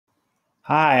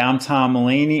Hi, I'm Tom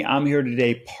Mullaney. I'm here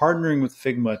today partnering with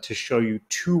Figma to show you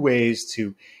two ways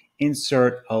to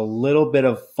insert a little bit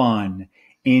of fun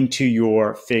into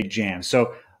your FigJam.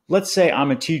 So let's say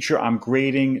I'm a teacher, I'm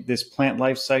grading this plant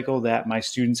life cycle that my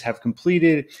students have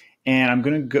completed, and I'm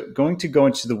going to go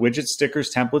into the widget,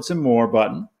 stickers, templates, and more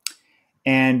button.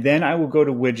 And then I will go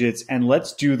to widgets, and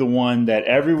let's do the one that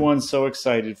everyone's so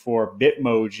excited for,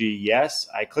 Bitmoji. Yes,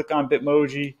 I click on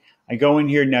Bitmoji. I go in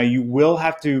here. Now you will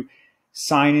have to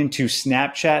sign into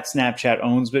Snapchat. Snapchat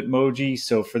owns Bitmoji.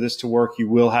 So for this to work, you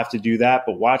will have to do that,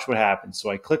 but watch what happens. So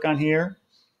I click on here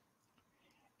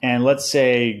and let's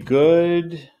say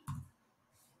good.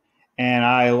 And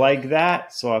I like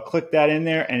that. So I'll click that in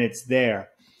there and it's there.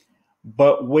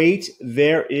 But wait,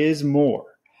 there is more.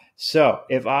 So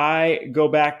if I go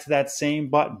back to that same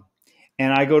button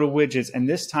and I go to widgets, and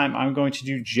this time I'm going to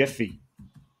do GIPHY.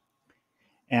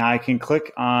 And I can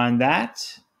click on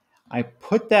that. I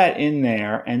put that in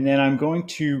there, and then I'm going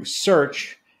to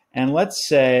search, and let's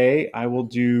say I will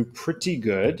do pretty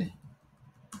good.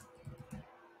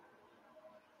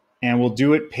 And we'll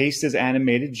do it, paste as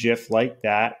animated GIF like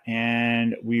that,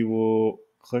 and we will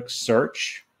click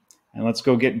search. And let's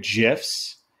go get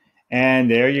GIFs.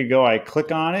 And there you go. I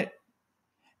click on it.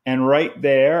 And right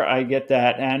there, I get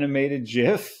that animated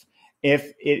GIF.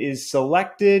 If it is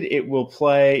selected, it will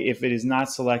play. If it is not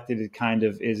selected, it kind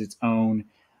of is its own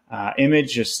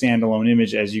image, a standalone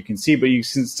image, as you can see. But you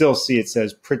can still see it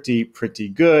says pretty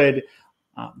good.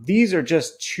 These are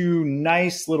just two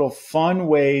nice little fun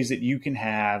ways that you can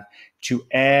have to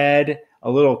add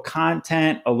a little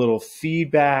content, a little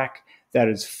feedback that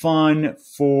is fun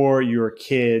for your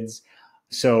kids.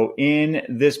 So in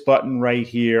this button right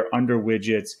here under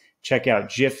widgets, check out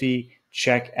GIPHY,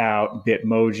 check out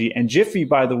Bitmoji. And GIPHY,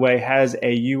 by the way, has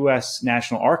a US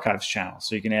National Archives channel.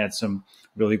 So you can add some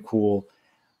really cool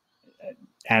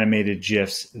animated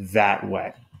GIFs that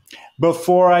way.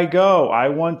 Before I go, I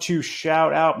want to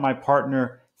shout out my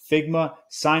partner, Figma.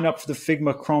 Sign up for the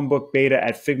Figma Chromebook beta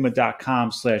at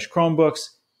Figma.com/Chromebooks.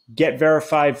 Get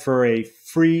verified for a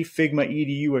free Figma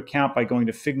EDU account by going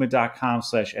to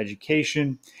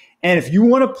Figma.com/education. And if you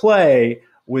want to play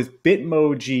with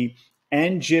Bitmoji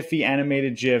and GIPHY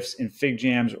animated GIFs in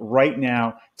FigJams right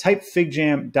now, type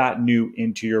FigJam.new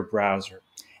into your browser.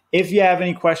 If you have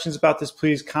any questions about this,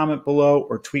 please comment below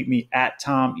or tweet me at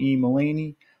Tom E.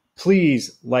 Mullaney.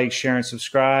 Please like, share, and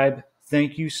subscribe.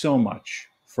 Thank you so much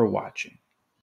for watching.